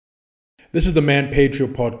This is the Man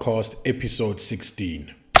Patriot Podcast, episode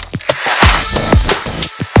 16.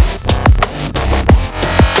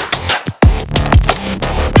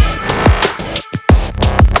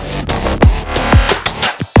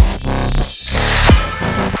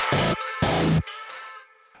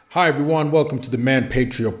 Hi everyone, welcome to the Man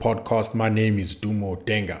Patriot Podcast. My name is Dumo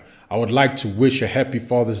Denga. I would like to wish a happy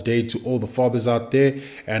Father's Day to all the fathers out there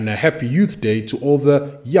and a happy Youth Day to all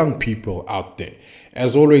the young people out there.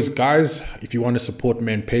 As always, guys, if you want to support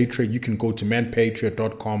Man Patriot, you can go to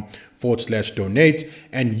manpatriot.com/donate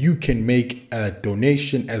and you can make a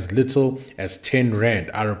donation as little as 10 Rand.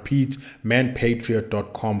 I repeat,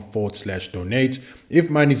 manpatriot.com/donate. If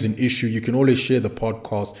money is an issue, you can always share the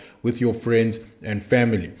podcast with your friends and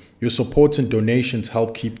family. Your support and donations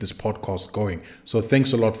help keep this podcast going. So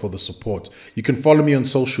thanks a lot for the support. You can follow me on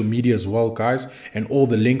social media as well, guys, and all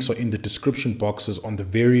the links are in the description boxes on the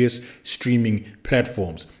various streaming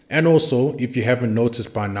platforms. And also, if you haven't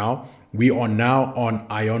noticed by now, we are now on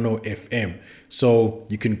Iono FM. So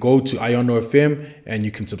you can go to Iono FM and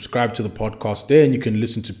you can subscribe to the podcast there and you can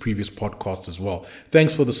listen to previous podcasts as well.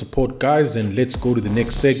 Thanks for the support, guys, and let's go to the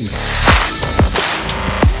next segment.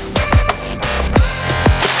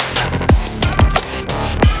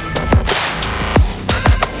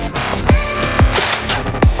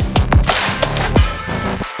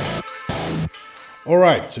 All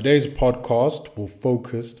right, today's podcast will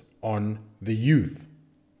focus on the youth.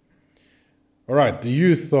 All right, the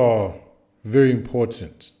youth are very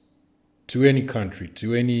important to any country,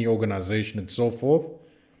 to any organization and so forth,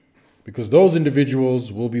 because those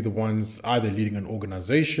individuals will be the ones either leading an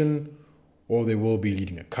organization or they will be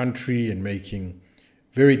leading a country and making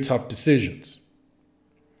very tough decisions.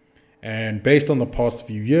 And based on the past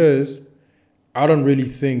few years, I don't really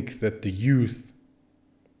think that the youth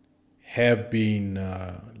have been,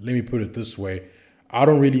 let me put it this way, I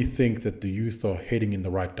don't really think that the youth are heading in the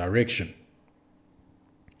right direction.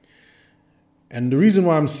 And the reason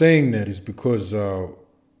why I'm saying that is because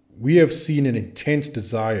we have seen an intense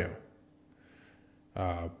desire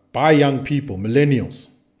by young people, millennials,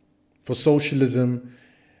 for socialism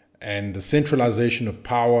and the centralization of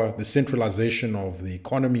power, the centralization of the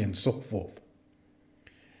economy and so forth.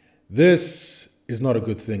 This is not a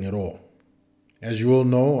good thing at all. As you all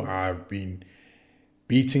know, I've been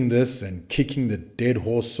beating this and kicking the dead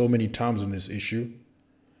horse so many times on this issue.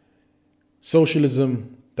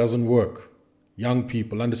 Socialism doesn't work. Young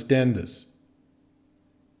people, understand this.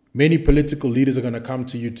 Many political leaders are going to come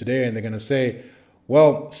to you today and they're going to say,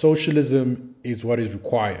 well, socialism is what is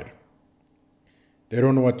required. They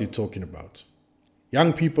don't know what they're talking about.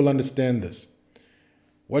 Young people, understand this.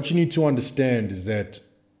 What you need to understand is that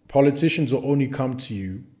politicians will only come to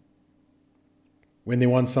you when they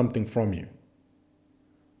want something from you.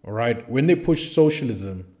 All right? When they push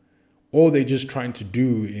socialism, all they're just trying to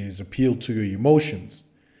do is appeal to your emotions.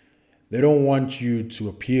 They don't want you to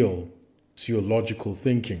appeal to your logical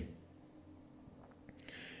thinking.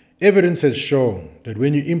 Evidence has shown that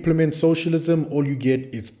when you implement socialism, all you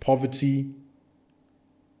get is poverty,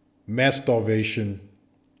 mass starvation,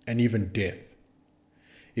 and even death.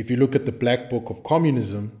 If you look at the Black Book of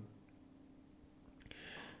Communism,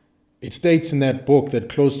 it states in that book that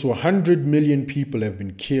close to 100 million people have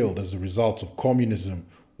been killed as a result of communism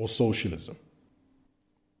or socialism.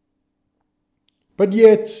 But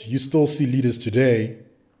yet, you still see leaders today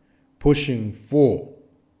pushing for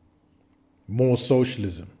more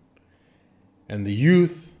socialism. And the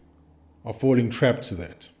youth are falling trapped to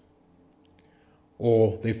that.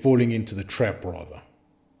 Or they're falling into the trap, rather.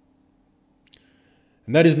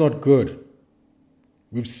 And that is not good.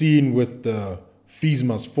 We've seen with the fees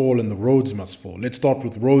must fall and the roads must fall. Let's start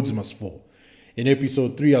with roads must fall. In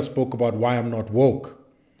episode 3, I spoke about why I'm not woke.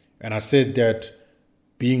 And I said that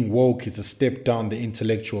being woke is a step down the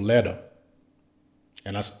intellectual ladder.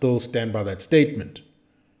 And I still stand by that statement.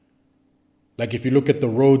 Like if you look at the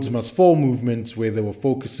roads must fall movements where they were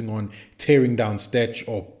focusing on tearing down statues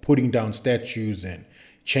or putting down statues and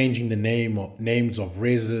changing the names of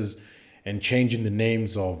reses and changing the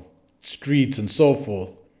names of streets and so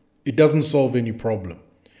forth, it doesn't solve any problem.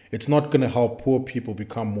 It's not going to help poor people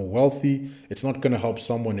become more wealthy. It's not going to help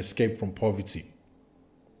someone escape from poverty.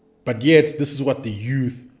 But yet, this is what the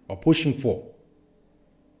youth are pushing for.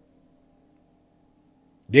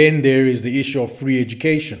 Then there is the issue of free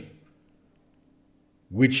education,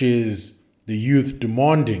 which is the youth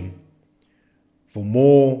demanding for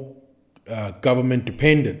more government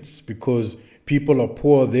dependence because people are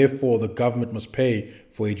poor, therefore the government must pay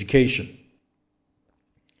for education.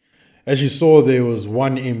 As you saw, there was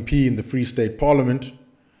one MP in the Free State Parliament,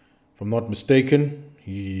 if I'm not mistaken.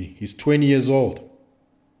 He's 20 years old.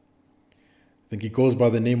 think he goes by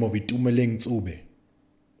the name of Itumeleng Tsube.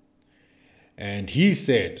 And he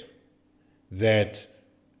said that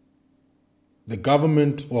the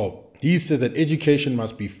government, he says that education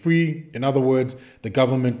must be free. In other words, the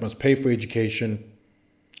government must pay for education.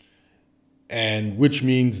 And which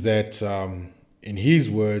means that, in his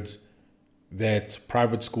words, that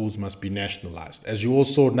private schools must be nationalized. As you all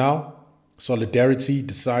saw now, Solidarity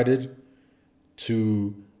decided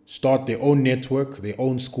to start their own network, their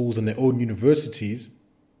own schools and their own universities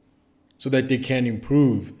so that they can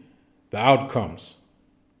improve the outcomes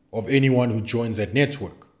of anyone who joins that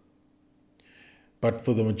network. But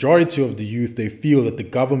for the majority of the youth, they feel that the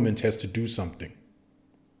government has to do something.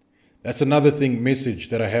 That's another message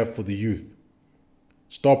that I have for the youth.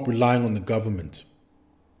 Stop relying on the government.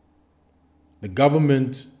 The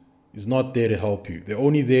government is not there to help you. They're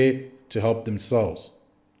only there to help themselves.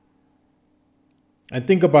 And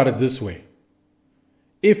think about it this way.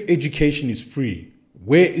 If education is free,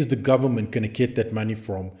 where is the government going to get that money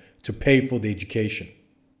from to pay for the education?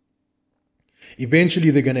 Eventually,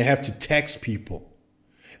 they're going to have to tax people.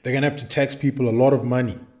 They're going to have to tax people a lot of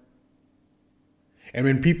money. And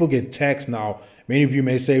when people get taxed now, many of you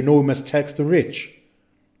may say, no, we must tax the rich.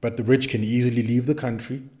 But the rich can easily leave the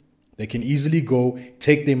country. They can easily go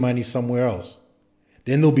take their money somewhere else.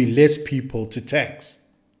 Then there'll be less people to tax.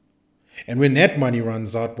 And when that money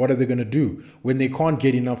runs out, what are they going to do? When they can't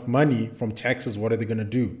get enough money from taxes, what are they going to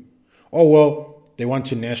do? Oh, well, they want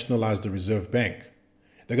to nationalize the Reserve Bank.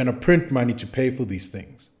 They're going to print money to pay for these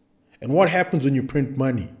things. And what happens when you print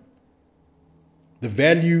money? The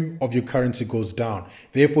value of your currency goes down.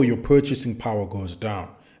 Therefore, your purchasing power goes down.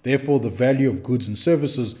 Therefore, the value of goods and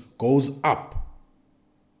services goes up.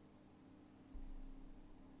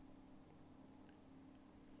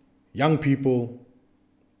 Young people,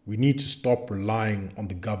 we need to stop relying on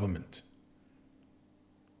the government.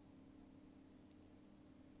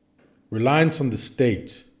 Reliance on the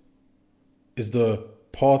state is the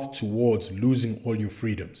path towards losing all your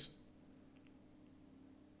freedoms.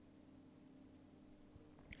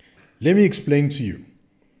 Let me explain to you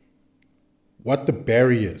what the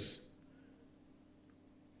barriers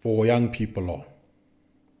for young people are.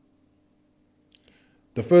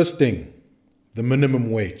 The first thing, the minimum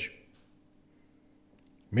wage.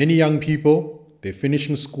 Many young people, they're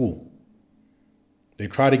finishing school. They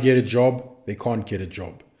try to get a job, they can't get a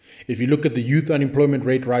job. If you look at the youth unemployment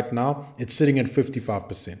rate right now, it's sitting at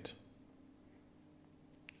 55%.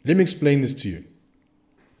 Let me explain this to you.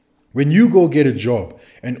 When you go get a job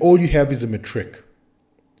and all you have is a matric,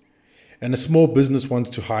 and a small business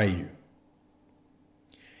wants to hire you,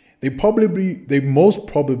 they most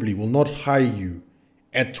probably will not hire you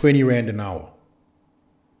at 20 Rand an hour.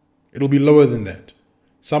 It'll be lower than that.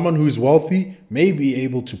 Someone who is wealthy may be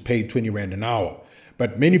able to pay 20 Rand an hour,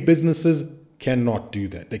 but many businesses cannot do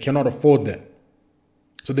that. They cannot afford that.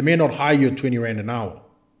 So they may not hire you at 20 Rand an hour.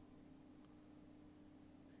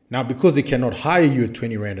 Now, because they cannot hire you at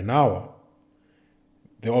 20 Rand an hour,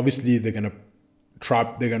 they're going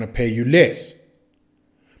to pay you less.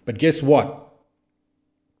 But guess what?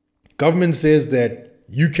 Government says that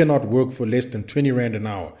you cannot work for less than 20 Rand an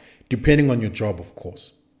hour, depending on your job, of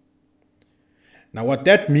course. Now, what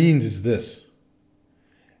that means is this,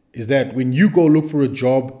 is that when you go look for a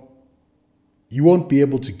job, you won't be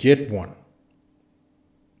able to get one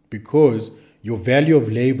because your value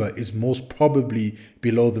of labor is most probably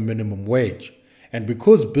below the minimum wage. And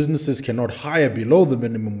because businesses cannot hire below the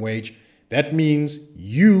minimum wage, that means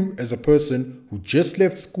you, as a person who just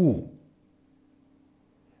left school,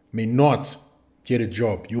 may not get a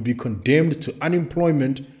job. You'll be condemned to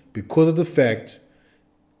unemployment because of the fact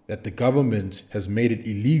that the government has made it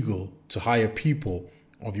illegal to hire people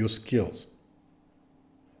of your skills.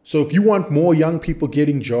 So if you want more young people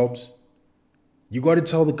getting jobs, you got to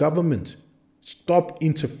tell the government, stop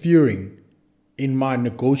interfering in my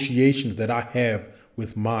negotiations that I have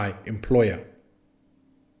with my employer.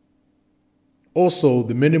 Also,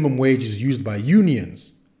 the minimum wage is used by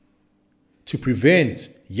unions to prevent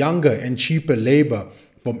younger and cheaper labor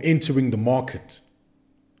from entering the market,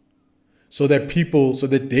 so that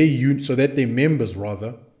their members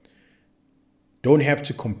don't have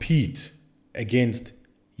to compete against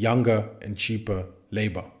younger and cheaper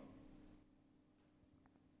labor.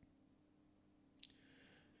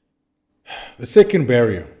 The second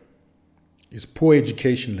barrier is poor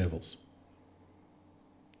education levels.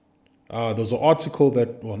 There's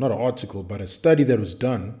a study that was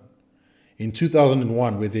done in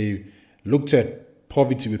 2001 where they looked at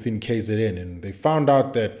poverty within KZN, and they found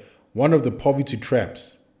out that one of the poverty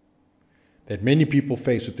traps that many people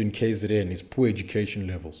face within KZN is poor education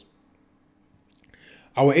levels.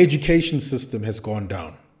 Our education system has gone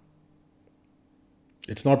down.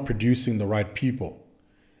 It's not producing the right people.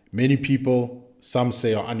 Many people, some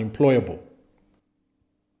say, are unemployable.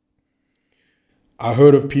 I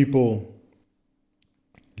heard of people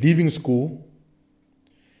leaving school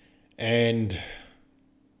and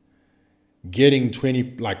getting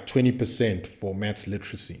 20% for maths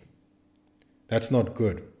literacy. That's not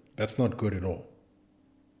good. That's not good at all.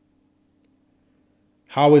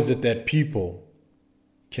 How is it that people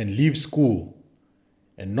can leave school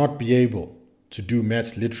and not be able to do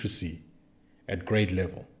maths literacy at grade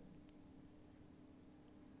level?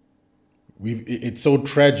 It's so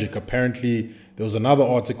tragic. Apparently, there was another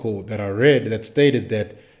article that I read that stated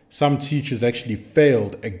that some teachers actually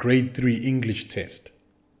failed a grade 3 English test.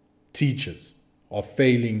 Teachers are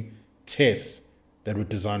failing tests that were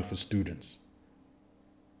designed for students.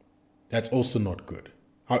 That's also not good.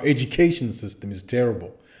 Our education system is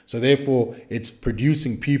terrible. So therefore, it's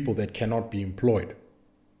producing people that cannot be employed.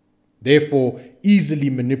 Therefore, easily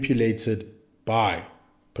manipulated by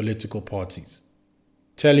political parties,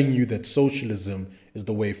 telling you that socialism is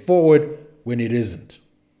the way forward when it isn't.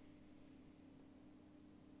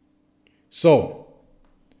 So,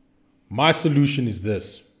 my solution is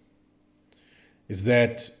this, is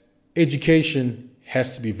that education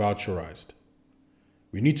has to be voucherized.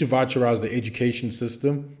 We need to voucherize the education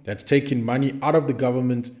system that's taking money out of the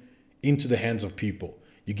government into the hands of people.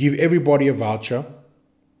 You give everybody a voucher,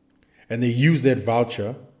 and they use that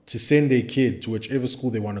voucher to send their kid to whichever school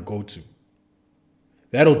they want to go to.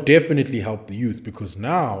 That'll definitely help the youth, because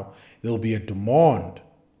now there'll be a demand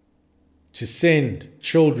to send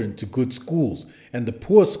children to good schools, and the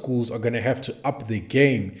poor schools are going to have to up their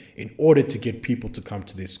game in order to get people to come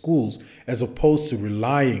to their schools, as opposed to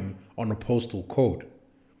relying on a postal code.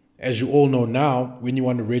 As you all know now, when you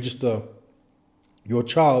want to register your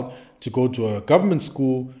child to go to a government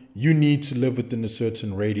school, you need to live within a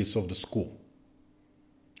certain radius of the school,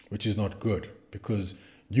 which is not good, because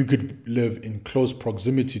you could live in close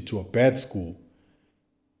proximity to a bad school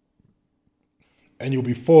and you'll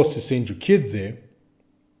be forced to send your kid there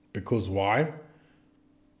because why?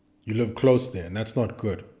 You live close there, and that's not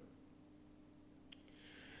good.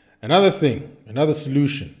 Another thing, another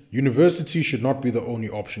solution, university should not be the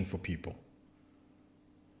only option for people.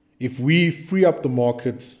 If we free up the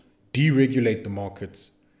markets, deregulate the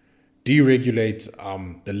markets, deregulate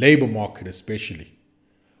the labor market especially,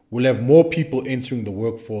 we'll have more people entering the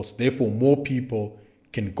workforce. Therefore, more people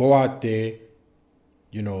can go out there,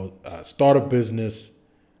 start a business,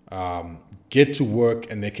 get to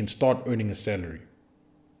work, and they can start earning a salary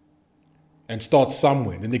and start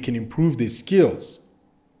somewhere. Then they can improve their skills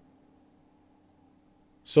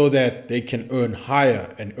so that they can earn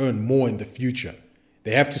higher and earn more in the future.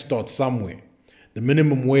 They have to start somewhere. The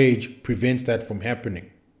minimum wage prevents that from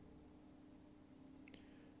happening.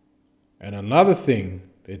 And another thing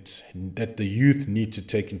that the youth need to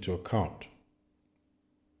take into account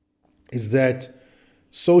is that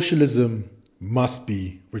socialism must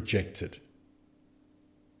be rejected.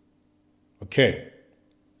 Okay,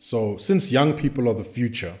 so since young people are the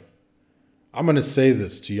future, I'm going to say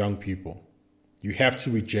this to young people. You have to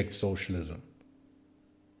reject socialism.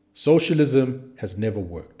 Socialism has never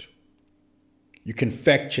worked. You can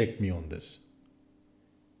fact check me on this.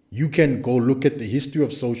 You can go look at the history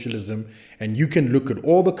of socialism, and you can look at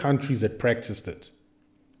all the countries that practiced it.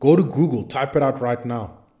 Go to Google, type it out right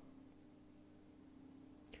now.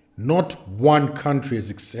 Not one country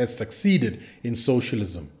has succeeded in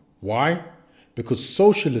socialism. Why? Because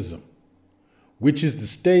socialism, which is the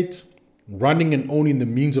state running and owning the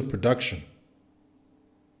means of production,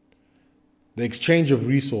 the exchange of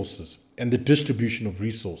resources, and the distribution of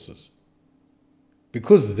resources,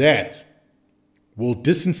 because that will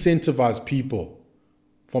disincentivize people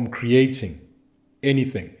from creating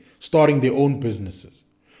anything, starting their own businesses.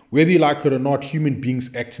 Whether you like it or not, human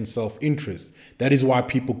beings act in self-interest. That is why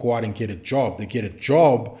people go out and get a job. They get a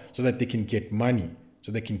job so that they can get money,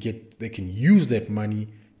 so they can use that money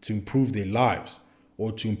to improve their lives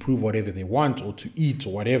or to improve whatever they want or to eat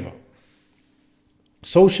or whatever.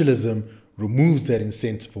 Socialism removes that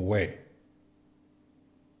incentive away.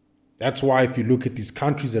 That's why if you look at these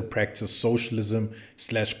countries that practice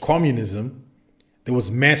socialism/communism, there was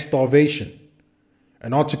mass starvation.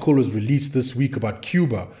 An article was released this week about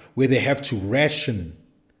Cuba, where they have to ration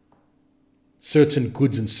certain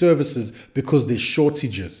goods and services because there's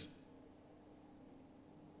shortages.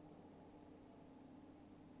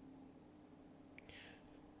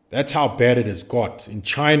 That's how bad it has got. In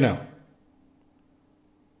China,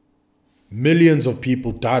 millions of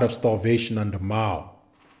people died of starvation under Mao.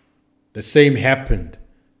 The same happened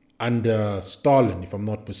under Stalin, if I'm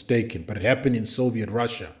not mistaken, but it happened in Soviet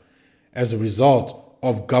Russia as a result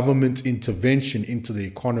of government intervention into the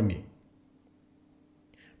economy.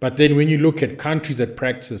 But then when you look at countries that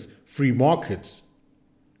practice free markets,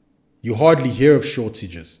 you hardly hear of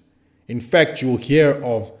shortages. In fact, you'll hear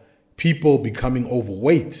of people becoming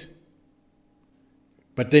overweight.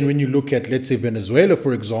 But then when you look at, let's say, Venezuela,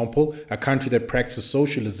 for example, a country that practices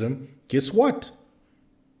socialism, guess what?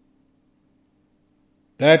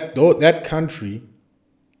 That country,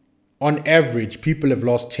 on average, people have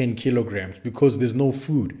lost 10 kilograms because there's no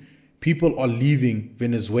food. People are leaving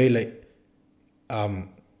Venezuela.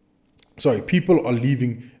 People are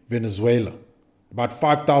leaving Venezuela. About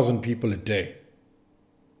 5,000 people a day.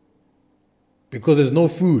 Because there's no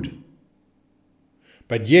food.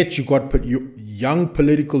 But yet you got young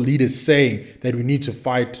political leaders saying that we need to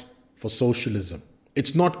fight for socialism.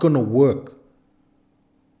 It's not going to work.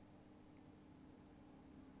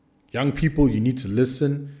 Young people, you need to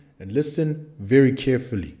listen, and listen very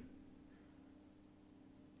carefully.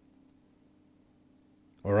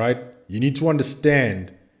 All right? You need to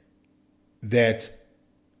understand that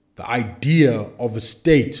the idea of a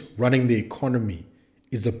state running the economy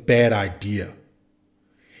is a bad idea.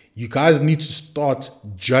 You guys need to start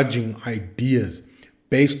judging ideas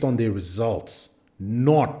based on their results,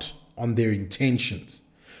 not on their intentions.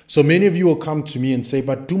 So many of you will come to me and say,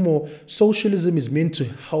 but Dumo, socialism is meant to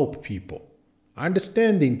help people. I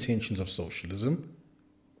understand the intentions of socialism,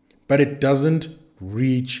 but it doesn't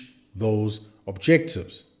reach those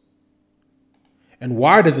objectives. And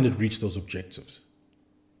why doesn't it reach those objectives?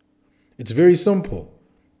 It's very simple.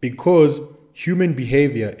 Because human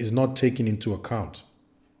behavior is not taken into account.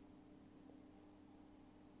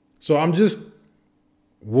 So I'm just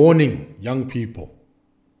warning young people.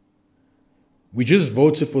 We just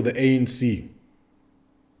voted for the ANC.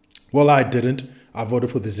 Well, I didn't. I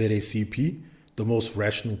voted for the ZACP, the most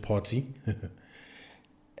rational party.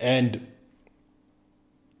 And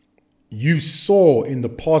you saw in the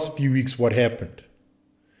past few weeks what happened.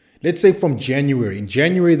 Let's say from January. In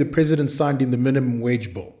January, the president signed in the minimum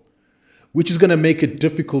wage bill, which is going to make it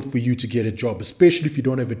difficult for you to get a job, especially if you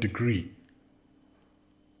don't have a degree.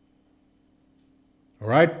 All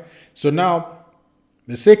right? So now,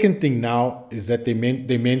 the second thing now is that they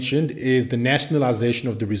mentioned is the nationalization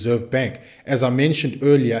of the Reserve Bank. As I mentioned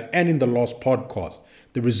earlier and in the last podcast,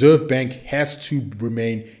 the Reserve Bank has to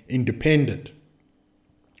remain independent.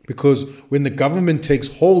 Because when the government takes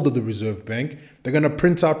hold of the Reserve Bank, they're going to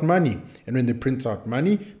print out money. And when they print out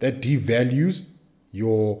money, that devalues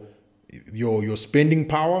your spending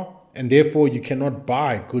power. And therefore, you cannot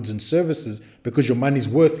buy goods and services because your money is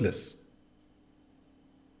worthless.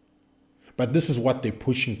 But this is what they're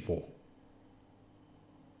pushing for.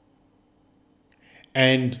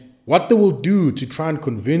 And what they will do to try and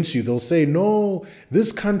convince you, they'll say, no,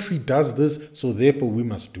 this country does this, so therefore we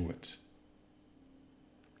must do it.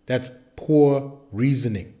 That's poor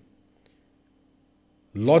reasoning.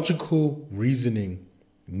 Logical reasoning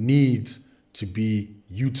needs to be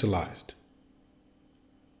utilized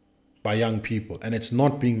by young people, and it's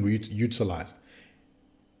not being utilized.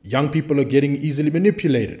 Young people are getting easily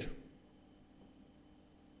manipulated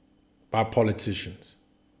by politicians.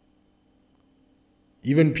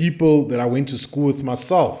 Even people that I went to school with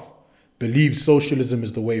myself believe socialism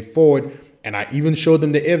is the way forward. And I even showed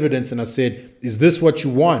them the evidence and I said, is this what you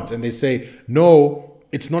want? And they say, no,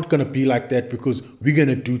 it's not going to be like that because we're going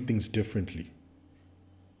to do things differently.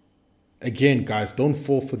 Again, guys, don't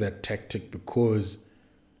fall for that tactic because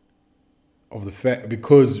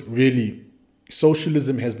really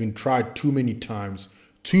socialism has been tried too many times.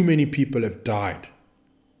 Too many people have died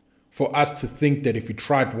for us to think that if we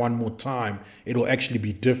try it one more time, it'll actually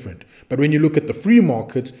be different. But when you look at the free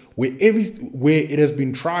market, where it has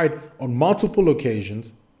been tried on multiple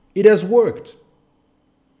occasions, it has worked.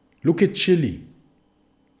 Look at Chile.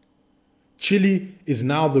 Chile is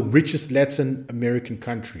now the richest Latin American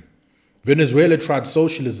country. Venezuela tried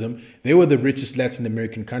socialism. They were the richest Latin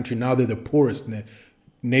American country. Now they're the poorest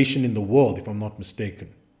nation in the world, if I'm not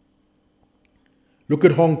mistaken. Look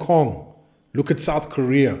at Hong Kong. Look at South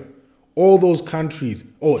Korea. All those countries,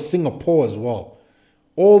 Singapore as well,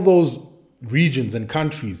 all those regions and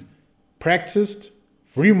countries practiced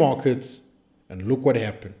free markets, and look what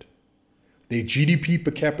happened. Their GDP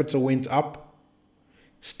per capita went up.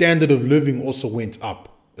 Standard of living also went up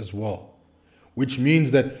as well, which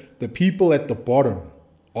means that the people at the bottom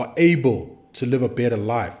are able to live a better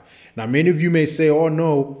life. Now, many of you may say, oh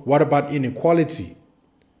no, what about inequality?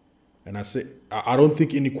 And I say, I don't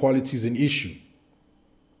think inequality is an issue.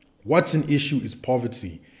 What's an issue is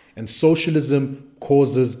poverty, and socialism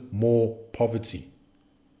causes more poverty.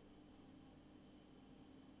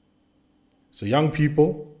 So young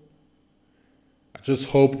people, I just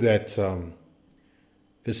hope that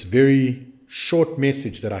this very short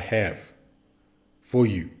message that I have for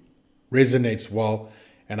you resonates well,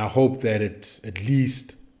 and I hope that it at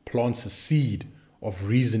least plants a seed of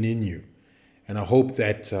reason in you. And I hope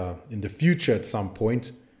that in the future at some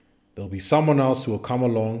point, there'll be someone else who will come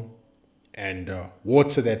along and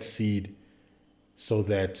water that seed so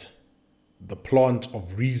that the plant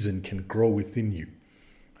of reason can grow within you.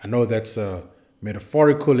 I know that's a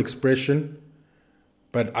metaphorical expression,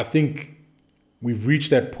 but I think we've reached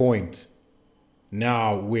that point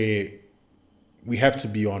now where we have to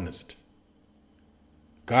be honest.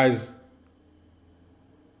 Guys,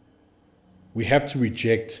 we have to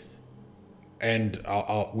reject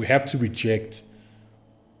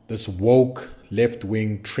this woke,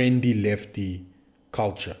 left-wing, trendy, lefty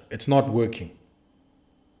culture. It's not working.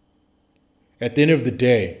 At the end of the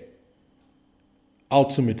day,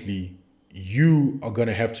 ultimately, you are going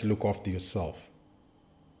to have to look after yourself.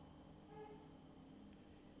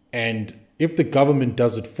 And if the government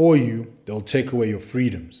does it for you, they'll take away your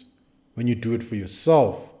freedoms. When you do it for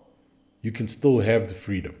yourself, you can still have the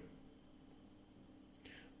freedom.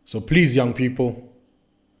 So please, young people,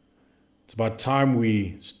 it's about time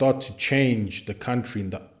we start to change the country in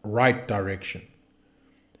the right direction,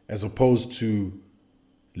 as opposed to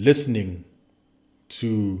listening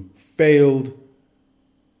to failed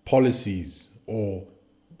policies, or,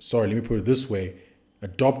 sorry, let me put it this way,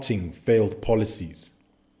 adopting failed policies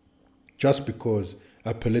just because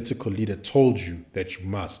a political leader told you that you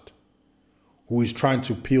must, who is trying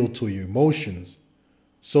to appeal to your emotions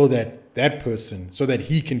so that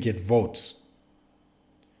he can get votes.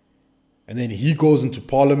 And then he goes into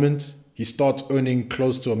parliament, he starts earning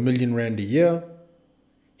close to R1 million a year,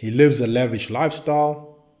 he lives a lavish lifestyle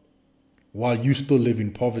while you still live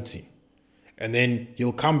in poverty. And then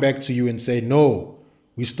he'll come back to you and say, no,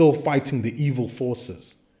 we're still fighting the evil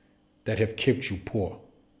forces that have kept you poor.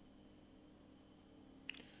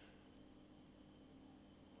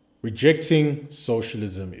 Rejecting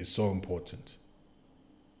socialism is so important.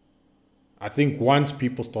 I think once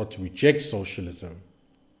people start to reject socialism,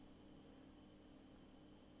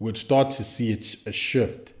 we'll start to see a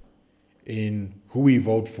shift in who we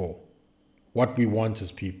vote for, what we want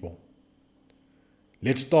as people.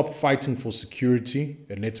 Let's stop fighting for security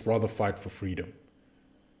and let's rather fight for freedom.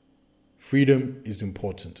 Freedom is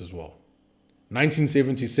important as well.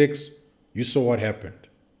 1976, you saw what happened.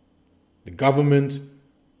 The government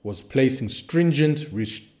was placing stringent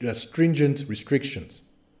restrictions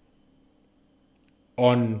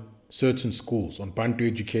on certain schools, on Bantu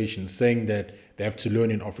education, saying that they have to learn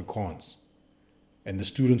in Afrikaans. And the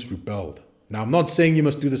students rebelled. Now, I'm not saying you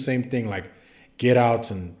must do the same thing, like get out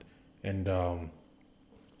and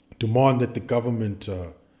demand that the government,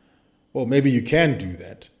 well, maybe you can do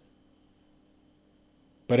that.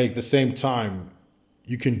 But at the same time,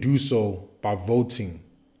 you can do so by voting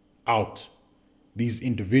out these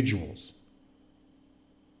individuals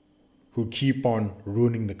who keep on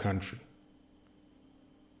ruining the country.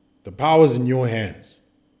 The power's in your hands.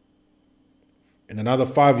 In another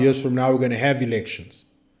 5 years from now, we're going to have elections.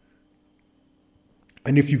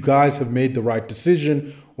 And if you guys have made the right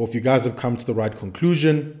decision, or if you guys have come to the right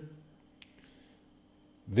conclusion,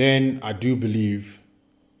 then I do believe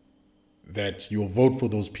that you'll vote for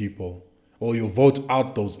those people, or you'll vote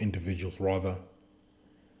out those individuals rather.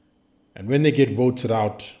 And when they get voted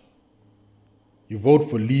out, you vote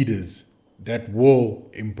for leaders that will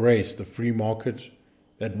embrace the free market,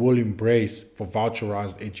 that will embrace for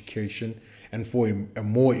voucherized education and for a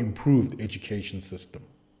more improved education system.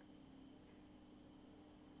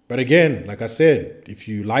 But again, like I said, if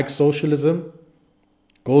you like socialism,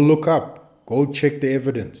 go look up, go check the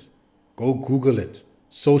evidence, go Google it.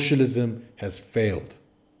 Socialism has failed.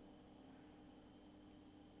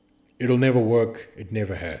 It'll never work. It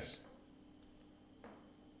never has.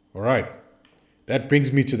 All right. That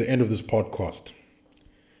brings me to the end of this podcast.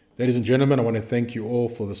 Ladies and gentlemen, I want to thank you all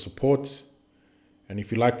for the support. And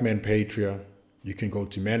if you like ManPatria, you can go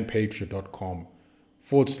to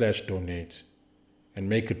manpatria.com/donate and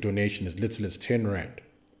make a donation as little as 10 Rand.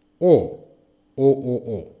 Or,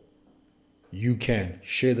 you can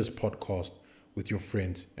share this podcast with your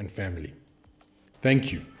friends and family.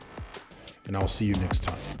 Thank you. And I'll see you next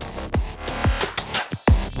time.